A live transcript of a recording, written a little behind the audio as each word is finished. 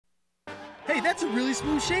that's a really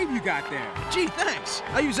smooth shave you got there. Gee, thanks.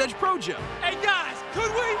 I use Edge Pro Gel. Hey, guys,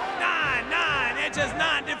 could we? Nine. Edge has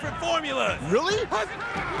 9 different formulas. Really?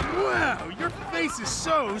 Wow, your face is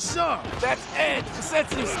so soft. That's Edge for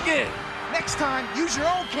sensitive skin. Next time, use your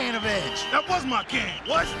own can of Edge. That was my can.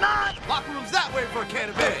 Was not. Locker room's that way for a can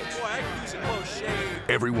of Edge. Boy, I can use a close shave.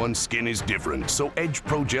 Everyone's skin is different, so Edge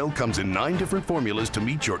Pro Gel comes in 9 different formulas to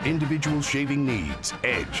meet your individual shaving needs.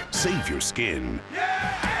 Edge, save your skin.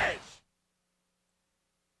 Yeah, Edge!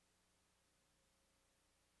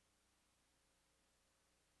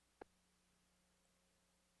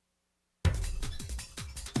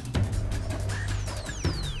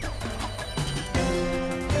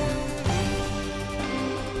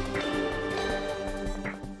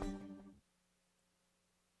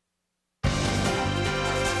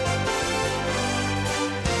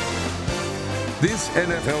 This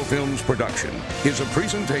NFL Films production is a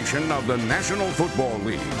presentation of the National Football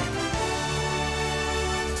League.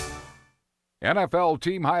 NFL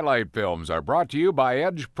team highlight films are brought to you by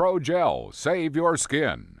Edge Pro Gel. Save your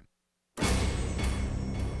skin. I'm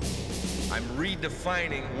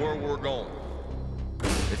redefining where we're going.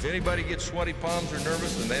 If anybody gets sweaty palms or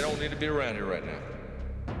nervous, then they don't need to be around here right now.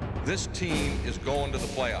 This team is going to the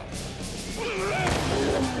playoffs.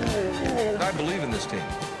 I believe in this team.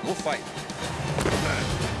 We'll fight.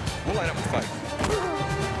 We'll line up and fight.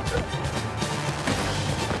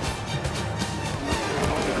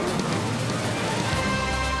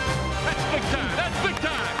 That's big time. That's big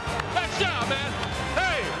time. Nice job, man.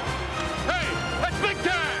 Hey, that's big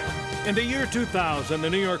time. In the year 2000, the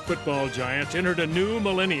New York Football Giants entered a new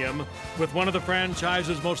millennium with one of the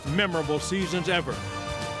franchise's most memorable seasons ever.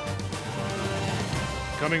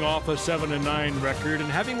 Coming off a 7-9 record and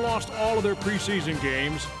having lost all of their preseason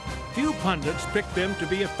games, few pundits picked them to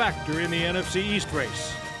be a factor in the NFC East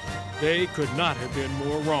race. They could not have been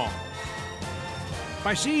more wrong.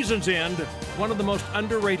 By season's end, one of the most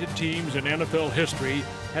underrated teams in NFL history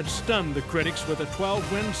had stunned the critics with a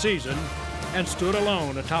 12-win season and stood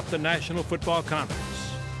alone atop the National Football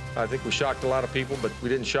Conference. I think we shocked a lot of people, but we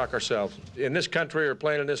didn't shock ourselves. In this country or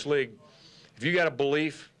playing in this league, if you got a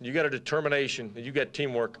belief, you got a determination, and you got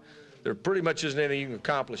teamwork, there pretty much isn't anything you can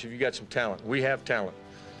accomplish if you got some talent. We have talent.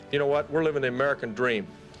 You know what? We're living the American dream.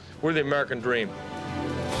 We're the American dream.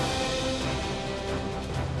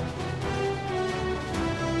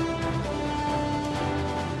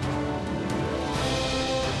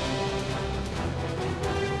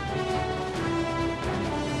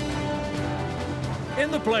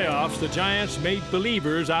 In the playoffs, the Giants made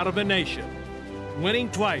believers out of a nation,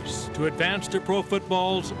 winning twice to advance to pro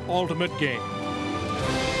football's ultimate game.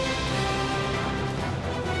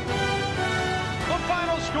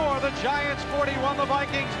 Score, the Giants 41, the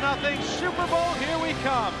Vikings nothing. Super Bowl, here we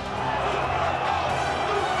come.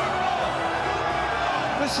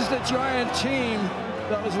 This is the Giant team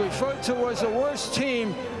that was referred to as the worst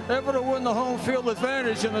team ever to win the home field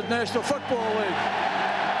advantage in the National Football League.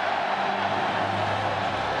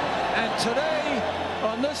 And today,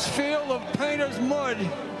 on this field of painter's mud,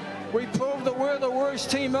 we proved that we're the worst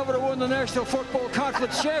team ever to win the National Football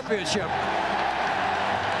Conference Championship.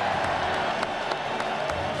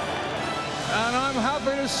 And I'm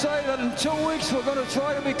happy to say that in 2 weeks, we're going to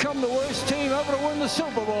try to become the worst team ever to win the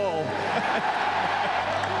Super Bowl.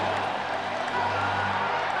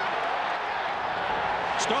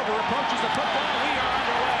 Stover approaches the football. We are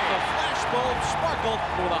underway. The flashbulb sparkled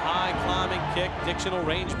with a high climbing kick. Dixon will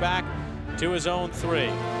range back to his own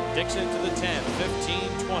 3. Dixon to the 10,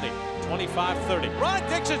 15, 20, 25, 30. Ron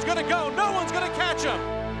Dixon's going to go. No one's going to catch him.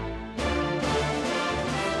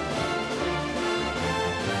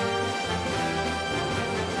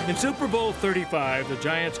 In Super Bowl 35, the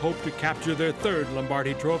Giants hoped to capture their 3rd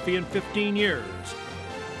Lombardi trophy in 15 years.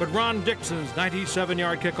 But Ron Dixon's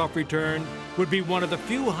 97-yard kickoff return would be one of the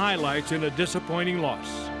few highlights in a disappointing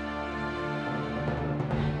loss.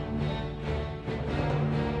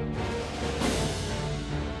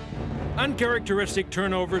 Uncharacteristic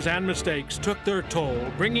turnovers and mistakes took their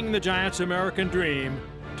toll, bringing the Giants' American dream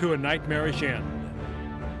to a nightmarish end.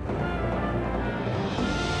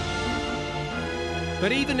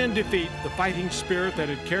 But even in defeat, the fighting spirit that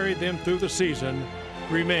had carried them through the season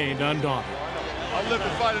remained undaunted. I'll live to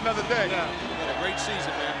fight another day. Yeah, you had a great season,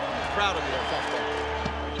 man. I'm proud of you.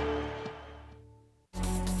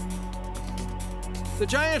 The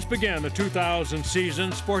Giants began the 2000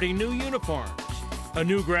 season sporting new uniforms, a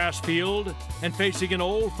new grass field, and facing an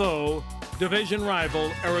old foe, division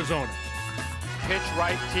rival Arizona. Pitch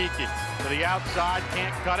right, Tiki. To the outside,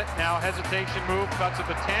 can't cut it. Now hesitation move, cuts at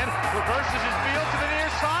the 10, reverses his field to the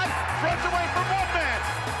near side, runs away from one man.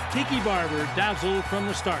 Tiki Barber dazzled from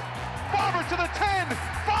the start. Barber to the 10.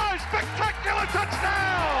 5, spectacular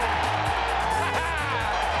touchdown!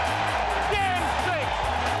 Game 6.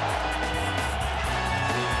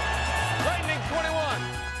 Lightning 21.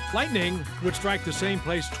 Lightning would strike the same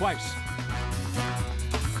place twice.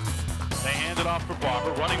 They hand it off for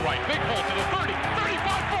Barber, running right. Big hole to the 30,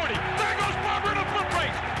 35, 40. There goes Barber in a foot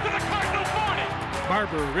race to the Cardinal 40.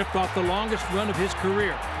 Barber ripped off the longest run of his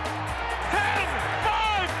career. 10,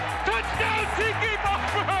 5, touchdown Tiki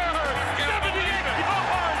Barber! 78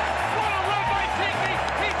 yards! What a run by Tiki!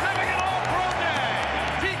 He's having an all-pro day!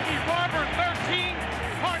 Tiki Barber, 13,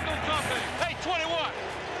 Cardinals nothing. Hey, 21.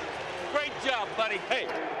 Great job, buddy. Hey,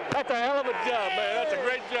 that's a hell of a job, man. That's a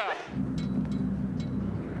great job.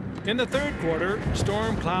 In the third quarter,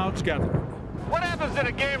 storm clouds gathered. What happens in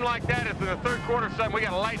a game like that if in the third quarter suddenly we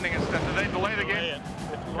got lightning and stuff? Do they delay the game?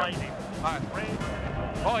 It's lightning. All right.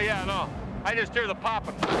 Oh, yeah, no. I just hear the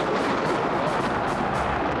popping. Yeah,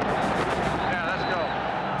 let's go.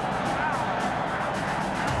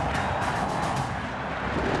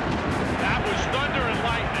 That was thunder and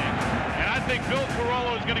lightning. And I think Bill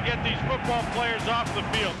Carollo is going to get these football players off the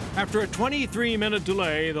field. After a 23-minute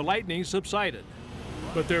delay, the lightning subsided.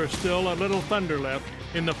 But there is still a little thunder left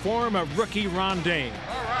in the form of rookie Ron Dayne.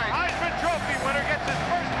 All right. Heisman Trophy winner gets his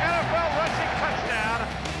first NFL rushing touchdown.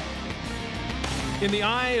 In the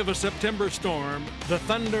eye of a September storm, the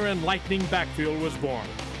thunder and lightning backfield was born.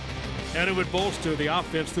 And it would bolster the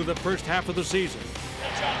offense through the first half of the season.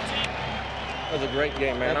 That was a great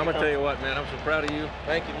game, man. I'm going to tell you what, man. I'm so proud of you.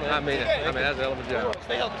 Thank you, man. I mean, that's a hell of a job.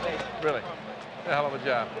 Stay healthy. Really. A hell of a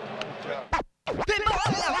job.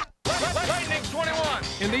 Lightning 21.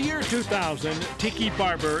 In the year 2000, Tiki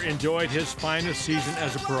Barber enjoyed his finest season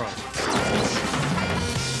as a pro.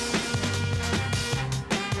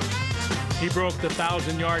 He broke the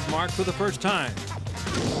 1,000-yard mark for the first time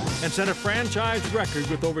and set a franchise record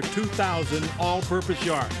with over 2,000 all-purpose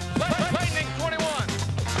yards. Lightning 21.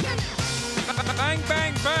 Bang,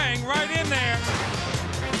 bang, bang, right in there.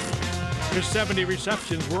 His 70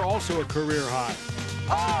 receptions were also a career high.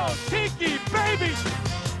 Oh, Tiki, baby!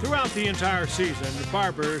 Throughout the entire season,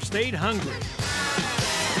 Barber stayed hungry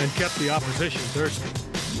and kept the opposition thirsty.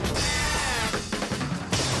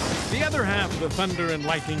 The other half of the thunder and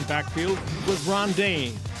lightning backfield was Ron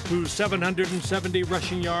Dayne, whose 770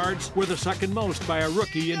 rushing yards were the second most by a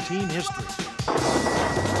rookie in team history.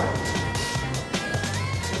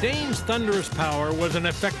 Dayne's thunderous power was an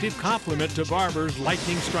effective complement to Barber's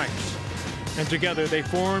lightning strikes, and together they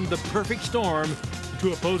formed the perfect storm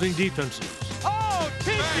to opposing defenses. Oh,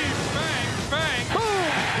 Tiki! Bang, bang, bang! Boom!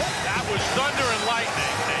 That was thunder and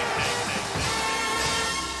lightning.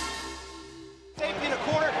 Safety in the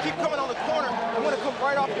corner, keep coming on the corner. I'm going to come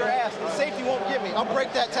right off your ass. The safety won't get me. I'll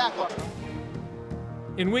break that tackle.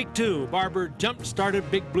 In week 2, Barber jump-started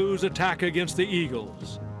Big Blue's attack against the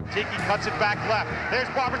Eagles. Tiki cuts it back left. There's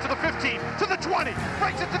Barber to the 15, to the 20,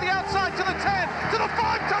 breaks it to the outside, to the 10, to the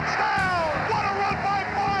 5, touchdown! What a run by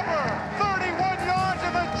Barber! 31 yards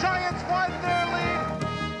and the Giants widen their lead.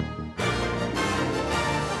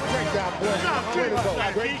 Great job, boy. Way to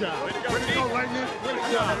go. Great job. Way to go, Lightning. Great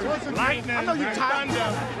job. Lightning. I know you're tired.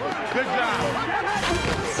 Good job.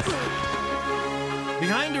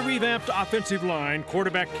 Behind a revamped offensive line,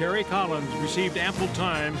 quarterback Kerry Collins received ample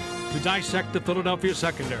time to dissect the Philadelphia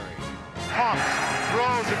secondary. Pumps,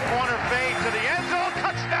 throws a corner fade to the end zone,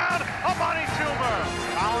 touchdown, Amani Toomer.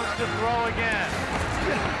 Collins to throw again.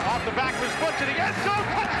 Off the back of his foot to the end zone,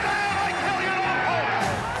 touchdown, I kill you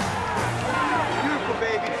Beautiful,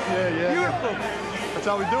 baby. Yeah. Beautiful. That's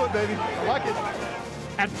how we do it, baby. I like it.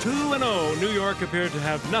 At 2-0, New York appeared to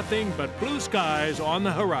have nothing but blue skies on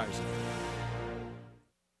the horizon.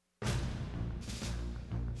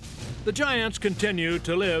 The Giants continued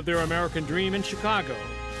to live their American dream in Chicago,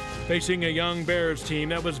 facing a young Bears team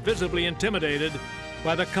that was visibly intimidated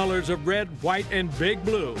by the colors of red, white, and big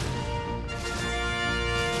blue.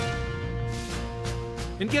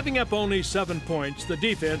 In giving up only 7 points, the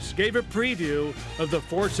defense gave a preview of the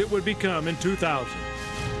force it would become in 2000.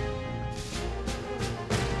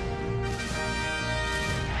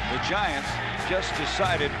 The Giants just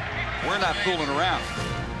decided we're not fooling around.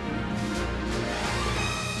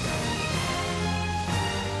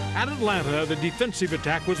 At Atlanta, the defensive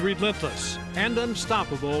attack was relentless and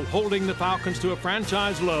unstoppable, holding the Falcons to a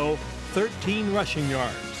franchise-low 13 rushing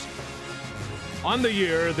yards. On the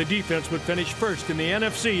year, the defense would finish first in the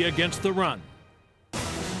NFC against the run.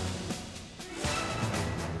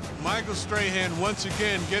 Michael Strahan once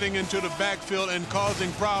again getting into the backfield and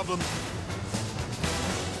causing problems.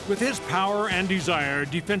 With his power and desire,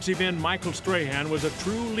 defensive end Michael Strahan was a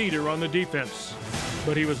true leader on the defense.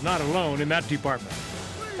 But he was not alone in that department.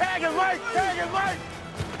 Tag him, Mike! Tag him, Mike!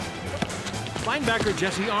 Linebacker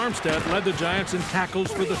Jesse Armstead led the Giants in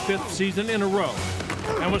tackles for the 5th season in a row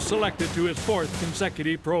and was selected to his 4th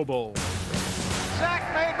consecutive Pro Bowl.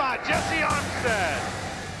 Sack made by Jesse Armstead.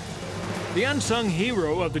 The unsung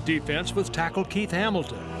hero of the defense was tackle Keith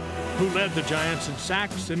Hamilton, who led the Giants in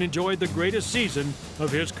sacks and enjoyed the greatest season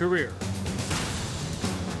of his career.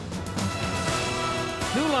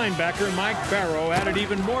 New linebacker Mike Barrow added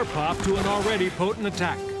even more pop to an already potent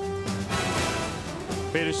attack.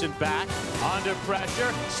 Peterson back, under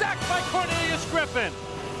pressure, sacked by Cornelius Griffin.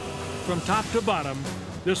 From top to bottom,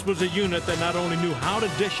 this was a unit that not only knew how to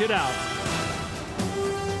dish it out,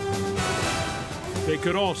 they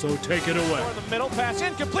could also take it away. For the middle pass,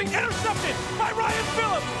 incomplete, intercepted by Ryan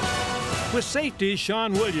Phillips. With safeties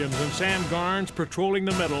Sean Williams and Sam Garnes patrolling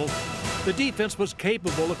the middle, the defense was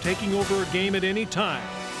capable of taking over a game at any time,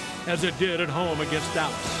 as it did at home against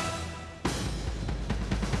Dallas.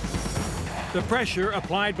 The pressure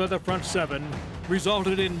applied by the front 7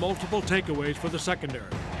 resulted in multiple takeaways for the secondary.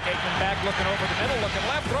 Aikman back, looking over the middle, looking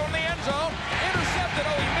left, throwing the end zone. Intercepted.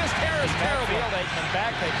 Oh, he missed Harris. Terrible. Aikman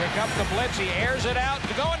back. They pick up the blitz. He airs it out.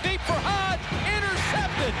 Going deep for Hodge.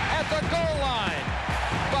 Intercepted at the goal line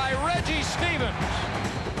by Reggie Stevens.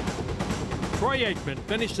 Troy Aikman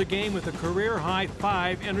finished the game with a career-high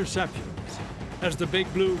 5 interceptions as the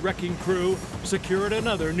Big Blue Wrecking Crew secured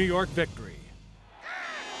another New York victory.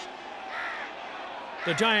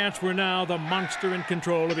 The Giants were now the monster in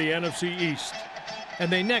control of the NFC East,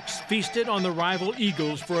 and they next feasted on the rival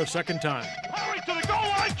Eagles for a second time. Hurry to the goal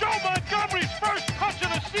line. Joe Montgomery's first touch of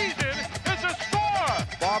the season is a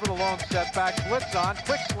score. Barber the long setback, blitz on,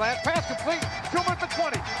 quick slant, pass complete. Toomer at the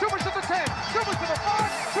 20, Toomer's at the 10, Toomer's to the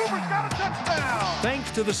 5, Toomer's got a touchdown. Thanks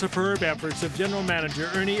to the superb efforts of general manager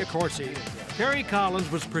Ernie Accorsi, Terry Collins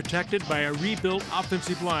was protected by a rebuilt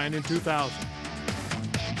offensive line in 2000.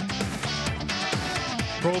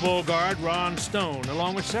 Pro Bowl guard Ron Stone,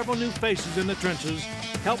 along with several new faces in the trenches,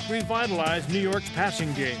 helped revitalize New York's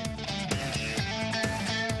passing game.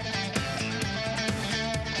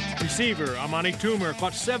 Receiver Amani Toomer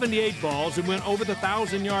caught 78 balls and went over the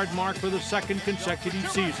 1,000-yard mark for the 2nd consecutive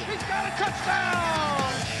season. He's got a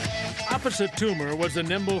touchdown! Opposite Toomer was the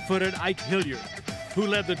nimble-footed Ike Hilliard, who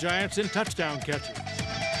led the Giants in touchdown catches.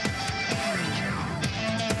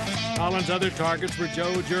 Collins' other targets were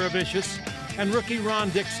Joe Juravicius and rookie Ron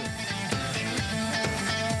Dixon.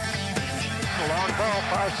 A long ball,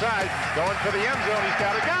 far side, going for the end zone. He's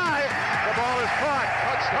got a guy. The ball is caught.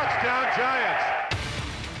 Touchdown, Giants.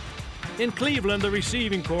 In Cleveland, the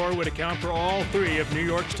receiving corps would account for all 3 of New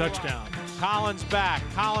York's touchdowns. Collins back,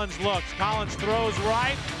 Collins looks, Collins throws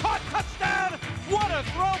right, caught, touchdown! What a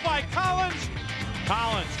throw by Collins!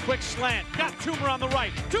 Collins, quick slant, got Toomer on the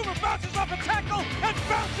right. Toomer bounces off a tackle and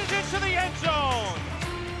bounces into the end zone.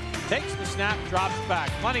 Takes the snap, drops back.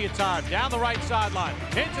 Plenty of time. Down the right sideline.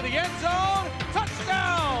 Into the end zone.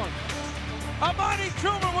 Touchdown! Amani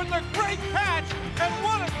Toomer with a great catch. And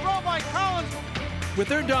what a throw by Collins. With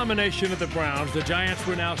their domination of the Browns, the Giants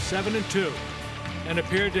were now 7-2 and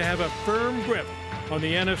appeared to have a firm grip on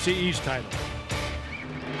the NFC East title.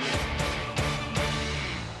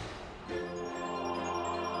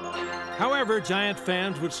 However, Giant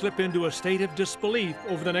fans would slip into a state of disbelief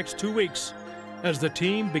over the next 2 weeks as the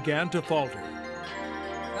team began to falter.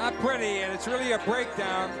 Not pretty, and it's really a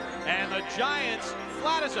breakdown. And the Giants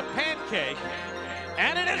flat as a pancake,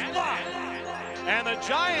 and it is blocked. And the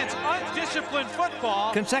Giants' undisciplined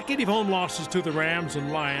football. Consecutive home losses to the Rams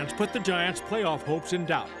and Lions put the Giants' playoff hopes in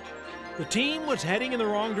doubt. The team was heading in the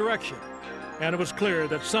wrong direction, and it was clear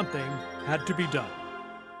that something had to be done.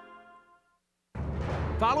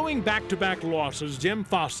 Following back-to-back losses, Jim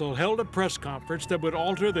Fossil held a press conference that would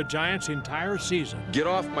alter the Giants' entire season. Get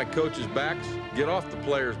off my coaches' backs. Get off the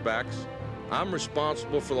players' backs. I'm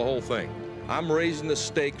responsible for the whole thing. I'm raising the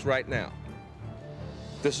stakes right now.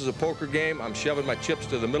 This is a poker game. I'm shoving my chips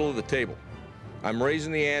to the middle of the table. I'm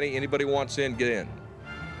raising the ante. Anybody wants in, get in.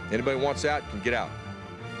 Anybody wants out, can get out.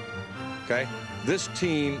 Okay? This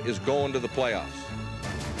team is going to the playoffs.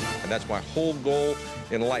 And that's my whole goal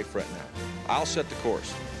in life right now. I'll set the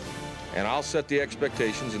course, and I'll set the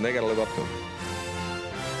expectations, and they got to live up to them.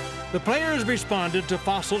 The players responded to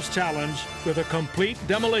Fossil's challenge with a complete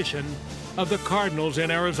demolition of the Cardinals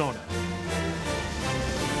in Arizona.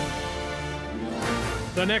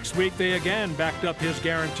 The next week, they again backed up his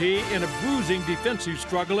guarantee in a bruising defensive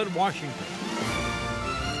struggle at Washington.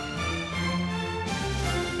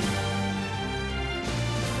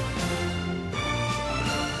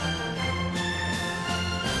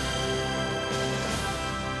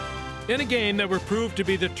 In a game that would prove to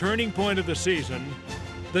be the turning point of the season,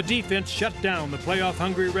 The defense shut down the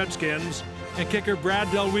playoff-hungry Redskins, and kicker Brad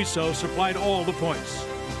Del Riso supplied all the points.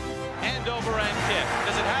 Hand over and kick.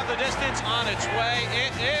 Does it have the distance? On its way.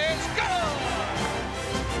 It is goal!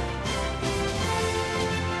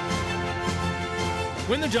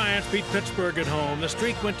 When the Giants beat Pittsburgh at home, the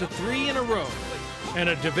streak went to 3 in a row, and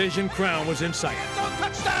a division crown was in sight.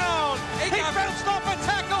 Touchdown! He bounced off a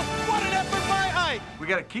tackle. What an effort by Ike! We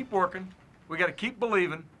got to keep working. We got to keep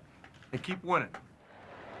believing and keep winning.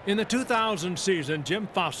 In the 2000 season, Jim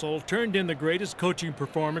Fossil turned in the greatest coaching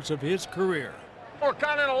performance of his career. We're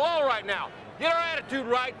kind of in a lull right now. Get our attitude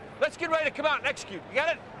right. Let's get ready to come out and execute. You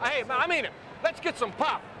got it? Hey, I mean it. Let's get some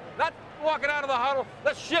pop. Not walking out of the huddle.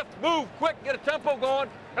 Let's shift, move quick, get a tempo going,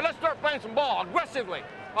 and let's start playing some ball aggressively.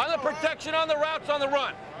 On the protection, on the routes, on the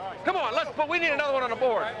run. Come on, we need another one on the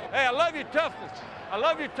board. Hey, I love your toughness. I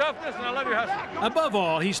love your toughness, and I love your hustle. Above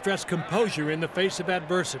all, he stressed composure in the face of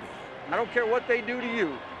adversity. I don't care what they do to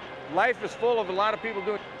you. Life is full of a lot of people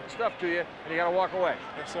doing stuff to you, and you got to walk away.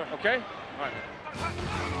 Yes, sir. Okay? All right.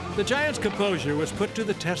 The Giants' composure was put to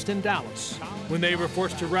the test in Dallas when they were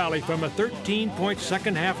forced to rally from a 13-point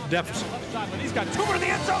second-half deficit. He's got Toomer in the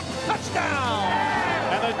end zone. Touchdown!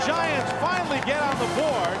 And the Giants finally get on the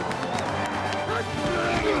board.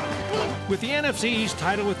 With the NFC East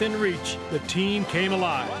title within reach, the team came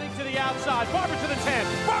alive. Running to the outside. Barber to the 10.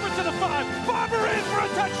 Barber to the 5. Barber in for a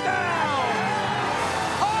touchdown!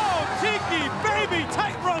 Tiki, baby,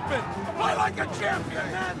 tight roping. Play like a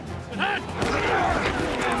champion, man.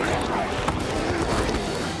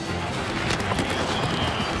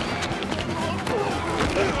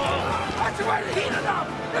 That's the way to heat it up.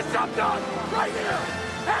 It's up done right here.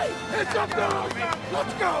 Hey, it's up done.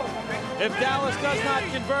 Let's go. If Dallas does not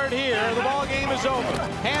convert here, the ball game is over.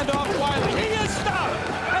 Hand off Wiley. He is stopped.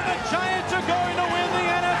 And the Giants are going to win the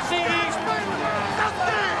NFC East.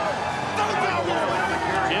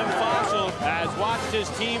 Jim Fossil has watched his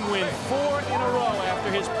team win 4 in a row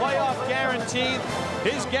after his playoff guarantee.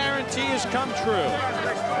 His guarantee has come true.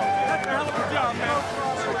 That's a hell of a job, man.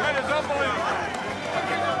 That is unbelievable.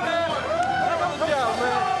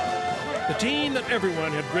 The team that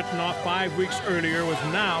everyone had written off 5 weeks earlier was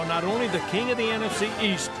now not only the king of the NFC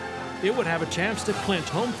East, it would have a chance to clinch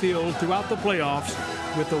home field throughout the playoffs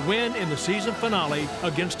with the win in the season finale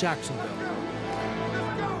against Jacksonville.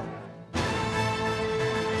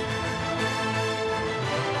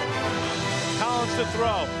 To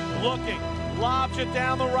throw, looking, lobs it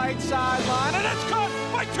down the right sideline, and it's caught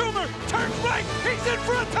by Toomer. Turns right, he's in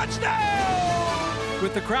for a touchdown!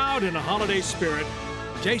 With the crowd in a holiday spirit,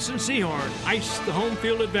 Jason Sehorn iced the home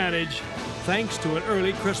field advantage thanks to an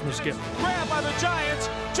early Christmas gift. Grabbed by the Giants,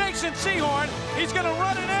 Jason Sehorn, he's going to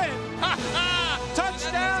run it in.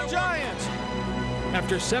 Touchdown, Giants!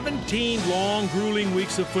 After 17 long, grueling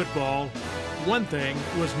weeks of football, one thing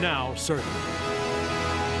was now certain.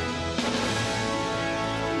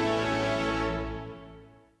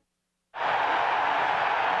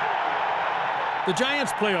 The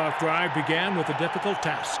Giants' playoff drive began with a difficult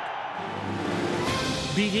task.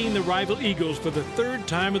 Beating the rival Eagles for the 3rd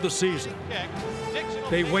time of the season.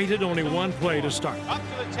 They waited only one play to start. Up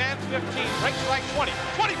to the 10, 15, breaks right 20,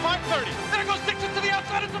 25, 30. There goes Dixon to the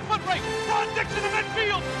outside, it's a foot race. Ron Dixon in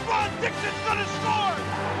midfield. Ron Dixon's gonna score.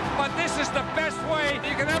 But this is the best way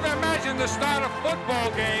you can ever imagine to start a football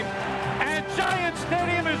game. And Giant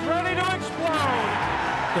Stadium is ready to explode.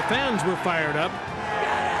 The fans were fired up.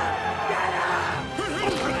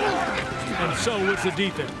 And so was the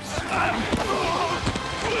defense.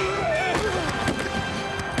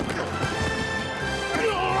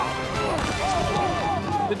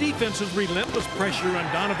 The defense's relentless pressure on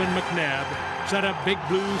Donovan McNabb set up Big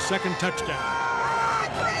Blue's second touchdown.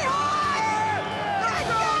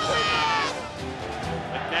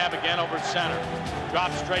 McNabb again over center.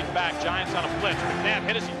 Drops straight back. Giants on a blitz. McNabb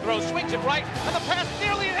hit as he throws, swings it right, and the pass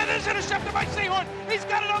nearly, and is intercepted by Sehorn. He's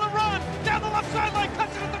got it on the run. Down the left sideline,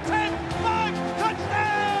 cuts it at the 10. 5,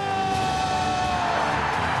 touchdown!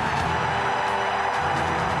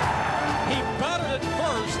 He batted it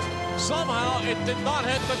first. Somehow it did not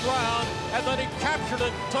hit the ground, and then he captured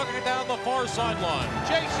it, took it down the far sideline.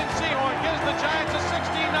 Jason Sehorn gives the Giants a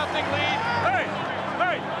 16-0 lead. Hey!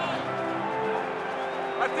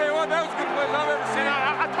 I tell you what, that was a good play I've ever seen.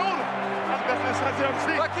 I told him. That's the best I've ever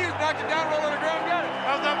seen. Like he was knocking down, rolling the ground, got it.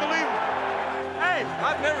 That was unbelievable. Hey!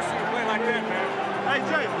 I've never seen a play like that, man. Hey,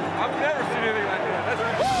 Jay. I've never seen anything like that.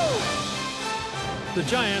 That's woo! The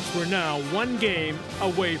Giants were now one game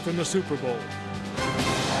away from the Super Bowl.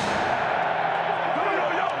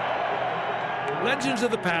 Legends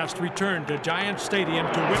of the past returned to Giant Stadium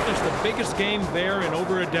to witness the biggest game there in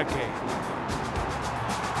over a decade.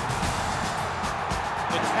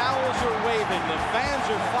 The nothing. The fans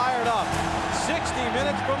are fired up. 60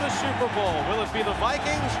 minutes from the Super Bowl. Will it be the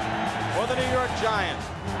Vikings or the New York Giants?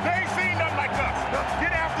 They ain't seen nothing like us.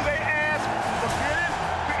 Get after they ass from beginning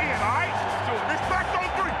to end, all right? So respect on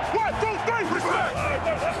three. 1, 2, 3, respect.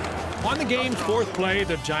 On the game's fourth play,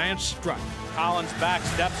 the Giants struck. Collins back,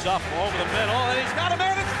 steps up over the middle, and he's got a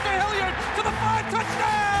man. It's Hilliard to the 5,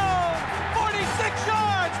 touchdown! 46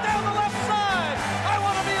 yards down the left side. I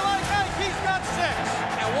want to be like Ike. He's got 6.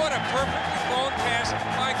 And what a perfectly thrown pass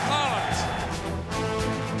by Collins.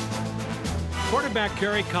 Quarterback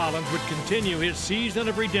Kerry Collins would continue his season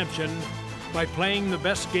of redemption by playing the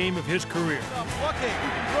best game of his career. Looking,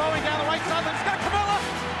 throwing down the right sideline. Scott Camilla,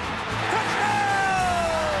 touchdown!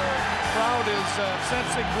 Crowd is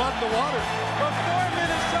sensing blood in the water. Before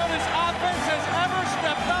Minnesota's offense has ever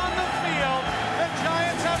stepped on the field, the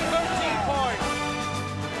Giants have 13 points.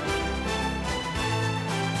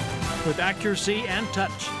 With accuracy and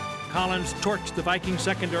touch, Collins torched the Viking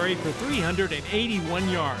secondary for 381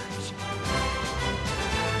 yards.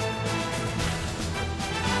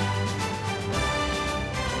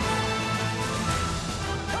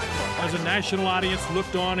 As a national audience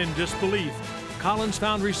looked on in disbelief, Collins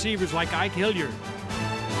found receivers like Ike Hilliard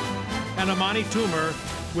and Amani Toomer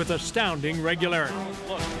with astounding regularity.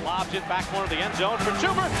 Look, lobs it back corner of the end zone for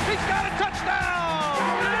Toomer. He's got a touchdown!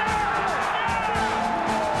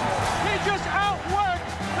 He just outworked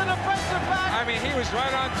the defensive back. I mean, he was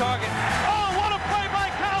right on target. Oh, what a play by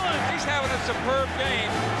Collins! He's having a superb game.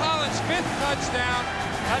 Collins' 5th touchdown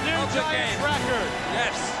A new of the Giants game. record.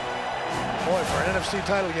 Yes. Boy, for an NFC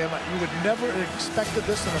title game, you would never have expected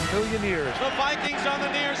this in a million years. The Vikings on the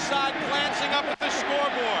near side glancing up at the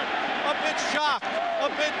scoreboard. A bit shocked, a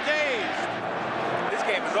bit dazed. This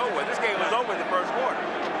game is over. This game was over in the first quarter.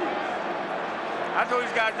 I told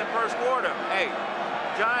these guys in the first quarter, hey,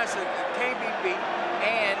 Giants can't be beat,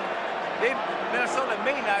 and Minnesota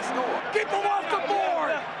may not score. Keep them off the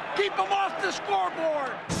board! Keep them off the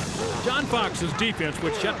scoreboard! John Fox's defense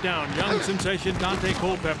would shut down young sensation Dante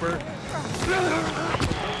Culpepper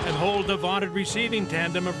and hold the vaunted receiving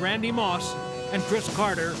tandem of Randy Moss and Chris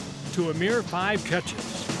Carter to a mere 5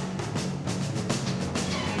 catches.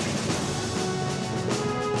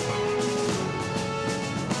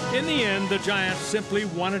 In the end, the Giants simply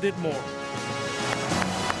wanted it more.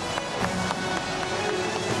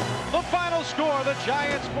 The final score, the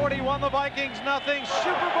Giants 41, the Vikings nothing.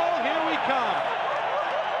 Super Bowl, here we come.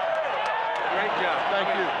 Great job. Thank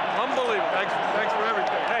you. Unbelievable. Thanks for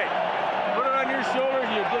everything. Hey, put it on your shoulders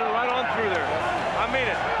and you get it right on through there. I mean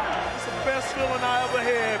it. It's the best feeling I ever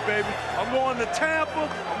had, baby. I'm going to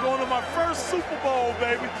Tampa. I'm going to my first Super Bowl,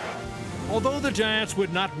 baby. Although the Giants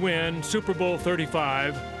would not win Super Bowl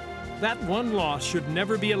 35, that one loss should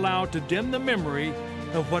never be allowed to dim the memory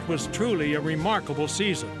of what was truly a remarkable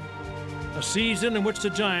season. A season in which the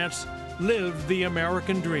Giants lived the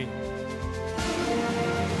American dream.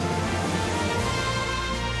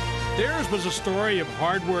 Theirs was a story of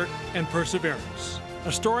hard work and perseverance.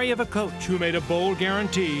 A story of a coach who made a bold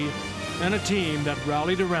guarantee and a team that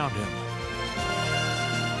rallied around him.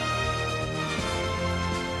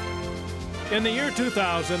 In the year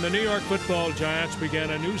 2000, the New York Football Giants began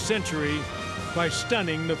a new century by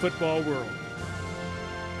stunning the football world.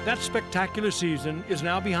 That spectacular season is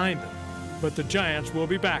now behind them, but the Giants will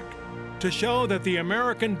be back to show that the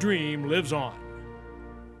American dream lives on.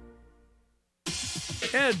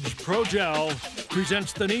 Edge Pro Gel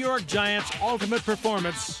presents the New York Giants' ultimate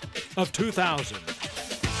performance of 2000.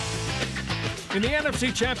 In the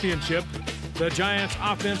NFC Championship, the Giants'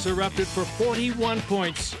 offense erupted for 41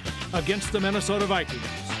 points against the Minnesota Vikings.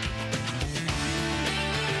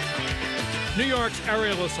 New York's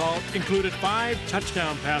aerial assault included 5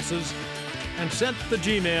 touchdown passes and sent the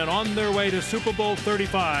G-Men on their way to Super Bowl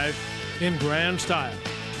 35 in grand style.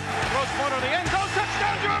 Throws one on the end zone,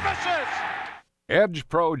 touchdown, Drew misses! Edge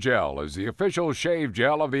Pro Gel is the official shave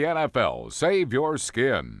gel of the NFL. Save your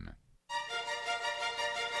skin.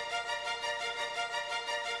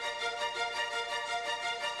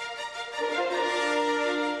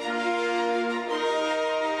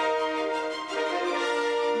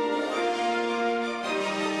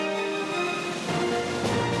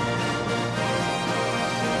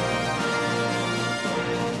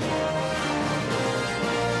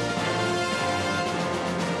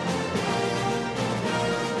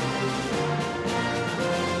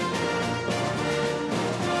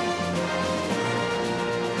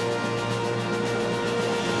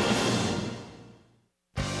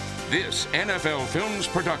 This NFL Films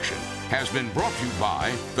production has been brought to you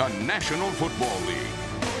by the National Football League.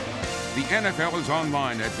 The NFL is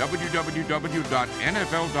online at www.nfl.com.